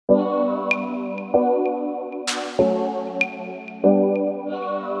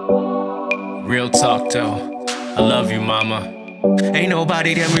Real talk though, I love you, mama. Ain't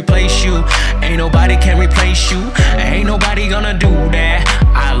nobody can replace you. Ain't nobody can replace you. Ain't nobody gonna do that.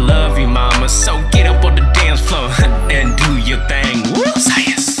 I love you, mama. So get up on the dance floor and do your thing. Woo!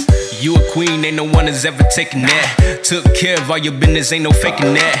 Zius. You a queen, ain't no one has ever taken that. Took care of all your business, ain't no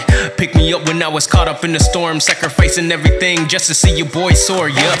faking that. Picked me up when I was caught up in the storm, sacrificing everything just to see your boy soar.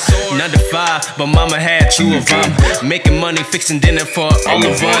 Yeah, 9 to 5, but mama had 2 of them. Making money, fixing dinner for all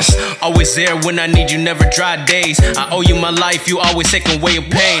of us. Always there when I need you, never dry days. I owe you my life, you always take away your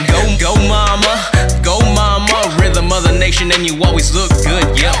pain. Go mama, go mama. Rhythm of the nation and you always look good.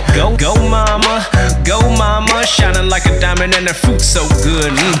 Yeah, go mama, go mama. Shining like a diamond and the fruit so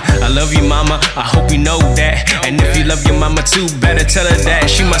good. I love you, mama, I hope you know that. And if you love your mama too, better tell her that.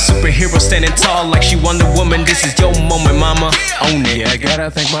 She my superhero standing tall like she Wonder Woman. This is your moment, mama, own it. Yeah, I gotta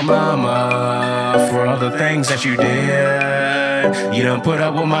thank my mama for all the things that you did. You done put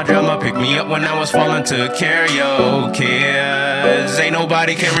up with my drama, pick me up when I was falling to karaoke. Ain't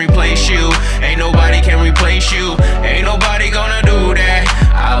nobody can replace you. Ain't nobody can replace you. Ain't nobody gonna do that.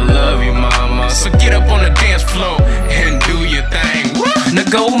 I love you, mama. So get up on the dance floor and do your thing. Now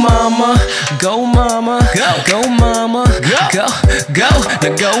go mama, go mama, go mama, go.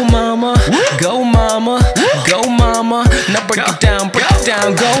 Now go mama, go mama, go mama. Now break it down,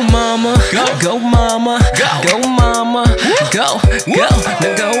 go mama, go mama, go mama, go. Now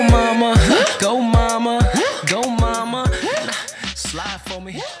go mama, go mama, go mama. Slide for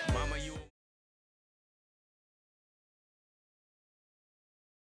me.